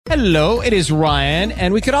Hello, it is Ryan,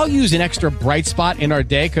 and we could all use an extra bright spot in our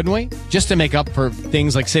day, couldn't we? Just to make up for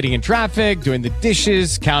things like sitting in traffic, doing the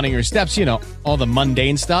dishes, counting your steps, all the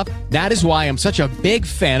mundane stuff. That is why I'm such a big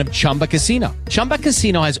fan of Chumba Casino. Chumba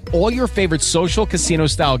Casino has all your favorite social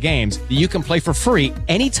casino-style games that you can play for free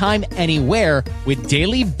anytime, anywhere with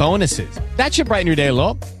daily bonuses. That should brighten your day a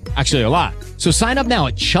little. Actually, a lot. So sign up now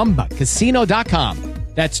at ChumbaCasino.com.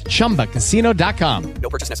 That's ChumbaCasino.com. No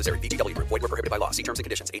purchase necessary. VGW Group. Void where prohibited by law. See terms and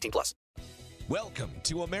conditions. 18+. Welcome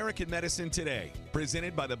to American Medicine Today,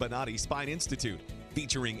 presented by the Bonati Spine Institute,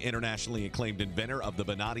 featuring internationally acclaimed inventor of the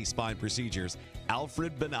Bonati spine procedures,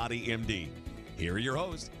 Alfred Bonati, MD. Here are your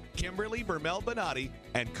hosts, Kimberly Bermel Bonati,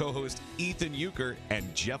 and co-host Ethan Euchre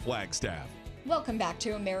and Jeff Wagstaff. Welcome back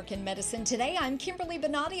to American Medicine Today. I'm Kimberly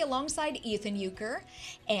Bonati alongside Ethan Euchre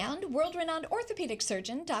and world-renowned orthopedic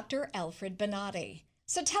surgeon Dr. Alfred Bonati.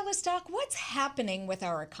 So tell us, Doc, what's happening with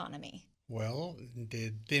our economy? Well, the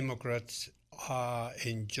Democrats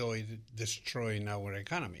enjoyed destroying our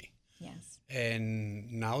economy. Yes.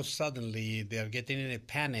 And now suddenly they are getting in a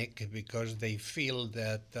panic because they feel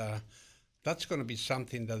that that's going to be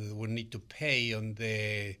something that they will need to pay on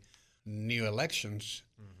the new elections.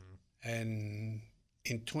 Mm-hmm. And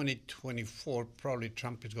in 2024, probably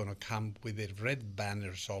Trump is going to come with the red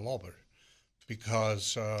banners all over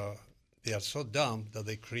because they are so dumb that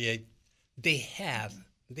they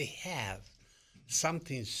have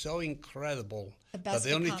something so incredible that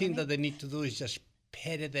the only thing that they need to do is just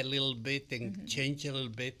pet it a little bit and change a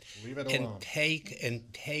little bit, leave it and alone.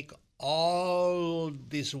 take all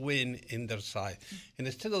this win in their side. And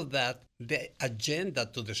instead of that, the agenda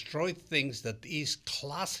to destroy things that is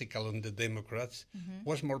classical in the Democrats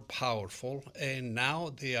was more powerful, and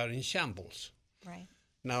now they are in shambles. Right.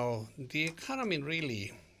 Now, the economy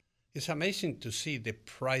really, it's amazing to see the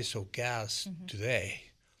price of gas today.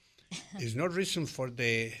 There's no reason for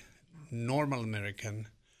the normal American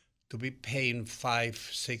to be paying $5,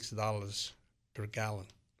 $6 per gallon.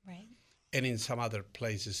 Right. And in some other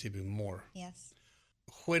places even more. Yes.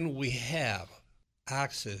 When we have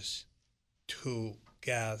access to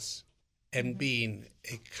gas and being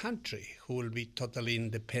a country who will be totally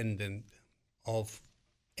independent of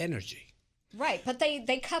energy. Right, but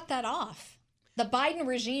they cut that off. The Biden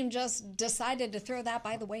regime just decided to throw that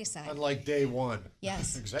by the wayside. Unlike day one.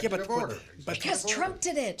 Yes. Executive order. Because Trump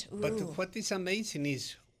did it. Ooh. But what is amazing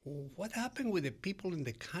is what happened with the people in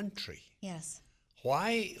the country? Yes.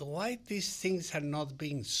 Why these things are not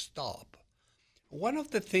being stopped? One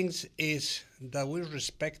of the things is that we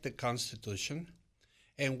respect the Constitution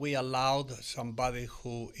and we allowed somebody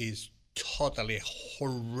who is totally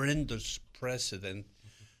horrendous president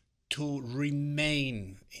to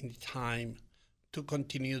remain in time to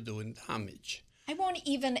continue doing damage. I won't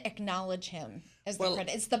even acknowledge him as the president.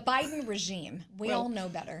 It's the Biden regime. We all know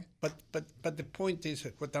better. But the point is,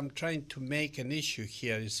 what I'm trying to make an issue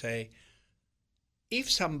here is say,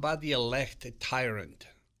 if somebody elect a tyrant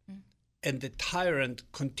and the tyrant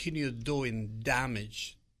continue doing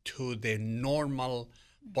damage to the normal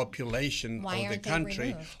population of the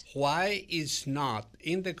country, why is not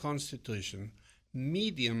in the Constitution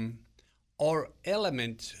medium or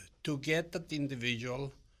elements to get that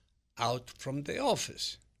individual out from the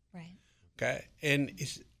office? Right. Okay, and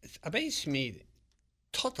it amazes me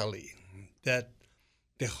totally that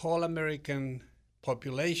the whole American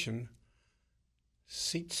population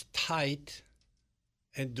sits tight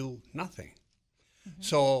and do nothing.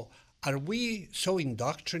 So are we so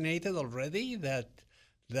indoctrinated already that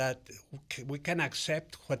we can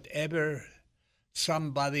accept whatever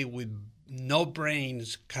somebody with no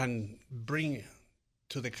brains can bring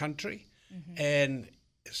to the country and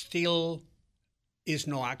still is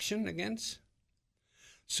no action against?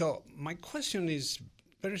 So my question is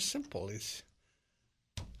very simple, is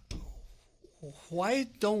why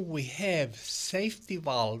don't we have safety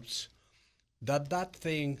valves that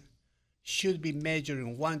thing should be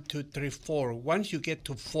measuring 1, 2, 3, 4. Once you get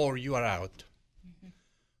to 4, you are out.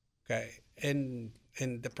 Okay, and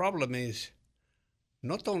the problem is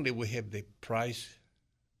not only we have the price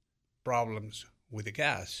problems with the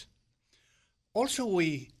gas, also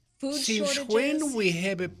since when we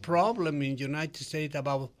have a problem in the United States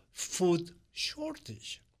about food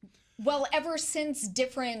shortage? Well, ever since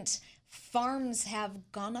different farms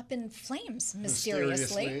have gone up in flames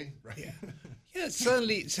mysteriously. Right. Yeah,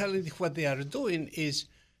 suddenly what they are doing is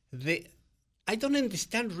I don't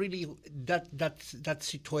understand really that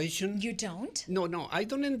situation. You don't? No, I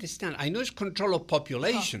don't understand. I know it's control of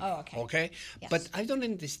population. Okay. Yes. But I don't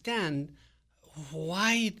understand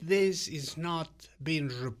why this is not being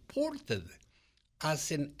reported as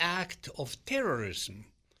an act of terrorism.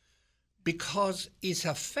 because it's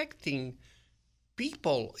affecting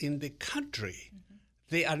people in the country.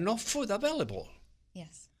 There are no food available.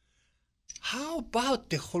 Yes. How about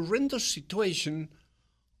the horrendous situation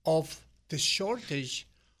of the shortage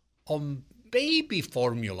on baby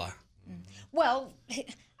formula? Well,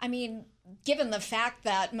 I mean, given the fact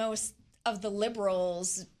that most of the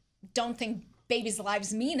liberals don't think babies'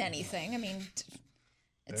 lives mean anything, I mean,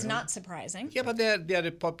 it's not surprising. Yeah, but there are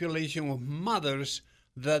a population of mothers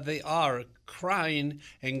that they are crying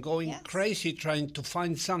and going crazy trying to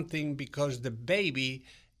find something because the baby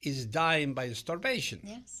is dying by starvation.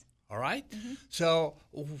 Yes. All right? So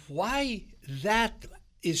why that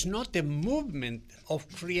is not a movement of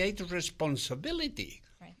create responsibility?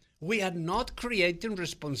 Right. We are not creating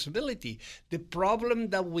responsibility. The problem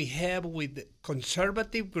that we have with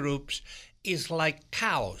conservative groups is like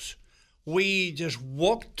cows. We just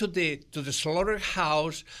walk to the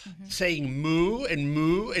slaughterhouse saying moo and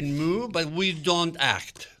moo and moo, but we don't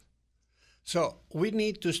act. So we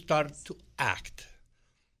need to start to act.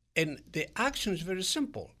 And the action is very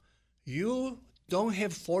simple. You don't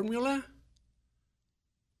have formula,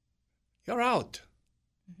 you're out.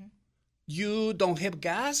 You don't have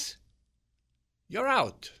gas, you're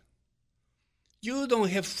out. You don't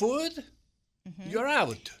have food, you're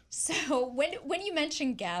out. So when you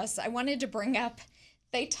mentioned gas, I wanted to bring up,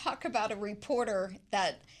 they talk about a reporter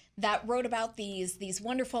that wrote about these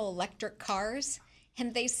wonderful electric cars,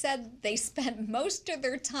 and they said they spent most of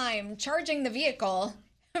their time charging the vehicle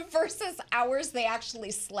versus hours they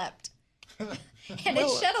actually slept. And it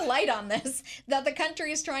shed a light on this, that the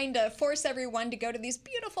country is trying to force everyone to go to these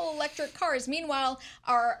beautiful electric cars. Meanwhile,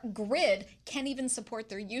 our grid can't even support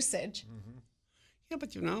their usage. Yeah,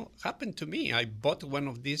 but happened to me. I bought one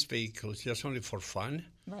of these vehicles just only for fun.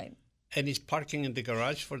 Right. And it's parking in the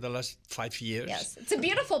garage for the last 5 years. Yes, it's a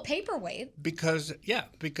beautiful paperweight. Because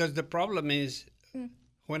the problem is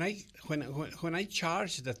when I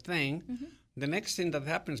charge the thing, the next thing that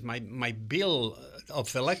happens, my bill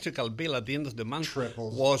of electrical bill at the end of the month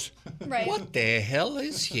was, Right. What the hell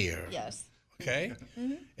is here? Yes. Okay?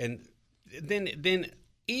 And then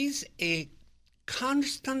is a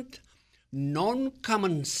constant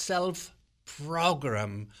non-common self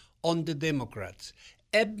program on the Democrats.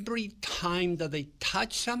 Every time that they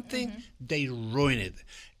touch something, they ruin it.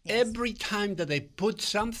 Yes. Every time that they put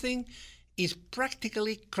something, is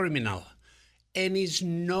practically criminal. And is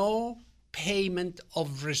no payment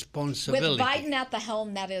of responsibility. With Biden at the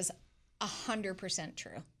helm, that is 100%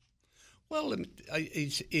 true. Well,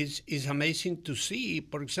 it's amazing to see,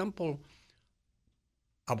 for example,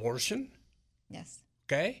 abortion. Yes.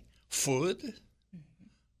 Okay. Food,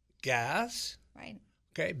 gas, right?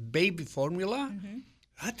 Okay, baby formula.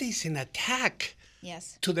 That is an attack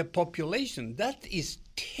to the population. That is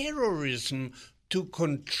terrorism to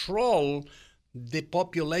control the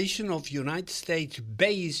population of United States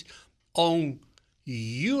based on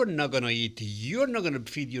you're not going to eat, you're not going to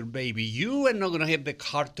feed your baby, you are not going to have the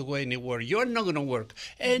car to go anywhere, you're not going to work.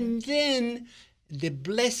 And then the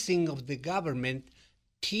blessing of the government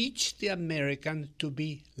teach the American to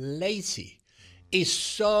be lazy. It's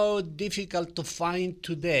so difficult to find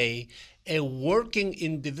today a working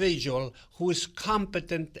individual who is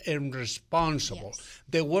competent and responsible. Yes.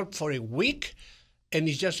 They work for a week, and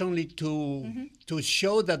it's just only to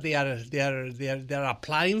show that they are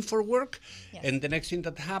applying for work, and the next thing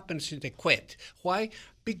that happens is they quit. Why?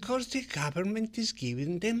 Because the government is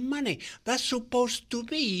giving them money. That's supposed to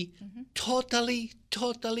be totally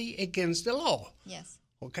against the law. Yes.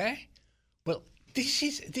 Okay? Well, this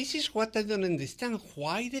is what I don't understand.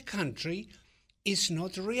 Why the country is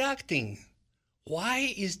not reacting?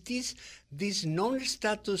 Why is this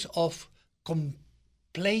non-status of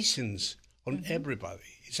complacence on everybody?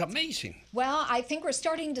 It's amazing. Well, I think we're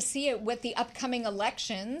starting to see it with the upcoming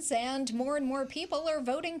elections, and more people are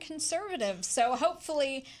voting conservative. So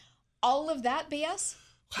hopefully all of that BS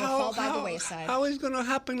will fall by the wayside. How is it going to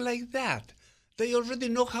happen like that? They already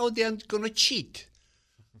know how they're going to cheat.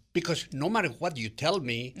 Because no matter what you tell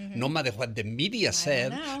me, no matter what the media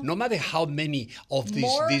said, no matter how many of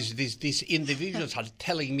these individuals are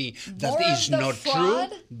telling me that is not true,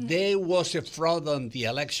 there was a fraud on the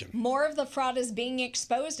election. More of the fraud is being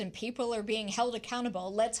exposed and people are being held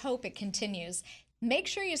accountable. Let's hope it continues. Make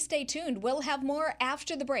sure you stay tuned. We'll have more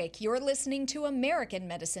after the break. You're listening to American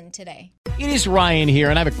Medicine Today. It is Ryan here,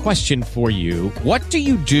 and I have a question for you. What do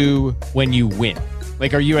you do when you win?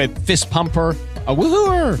 Like, are you a fist pumper, a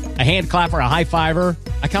woohooer, a hand clapper, a high fiver?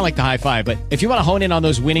 I kind of like the high five, but if you want to hone in on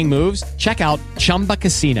those winning moves, check out Chumba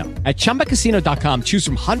Casino. At ChumbaCasino.com, choose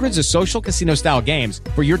from hundreds of social casino style games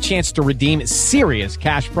for your chance to redeem serious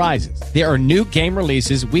cash prizes. There are new game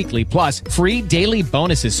releases weekly, plus free daily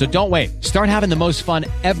bonuses. So don't wait. Start having the most fun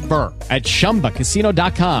ever at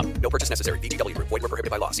ChumbaCasino.com. No purchase necessary. VGW Group. Void where prohibited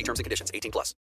by law. See terms and conditions. 18+.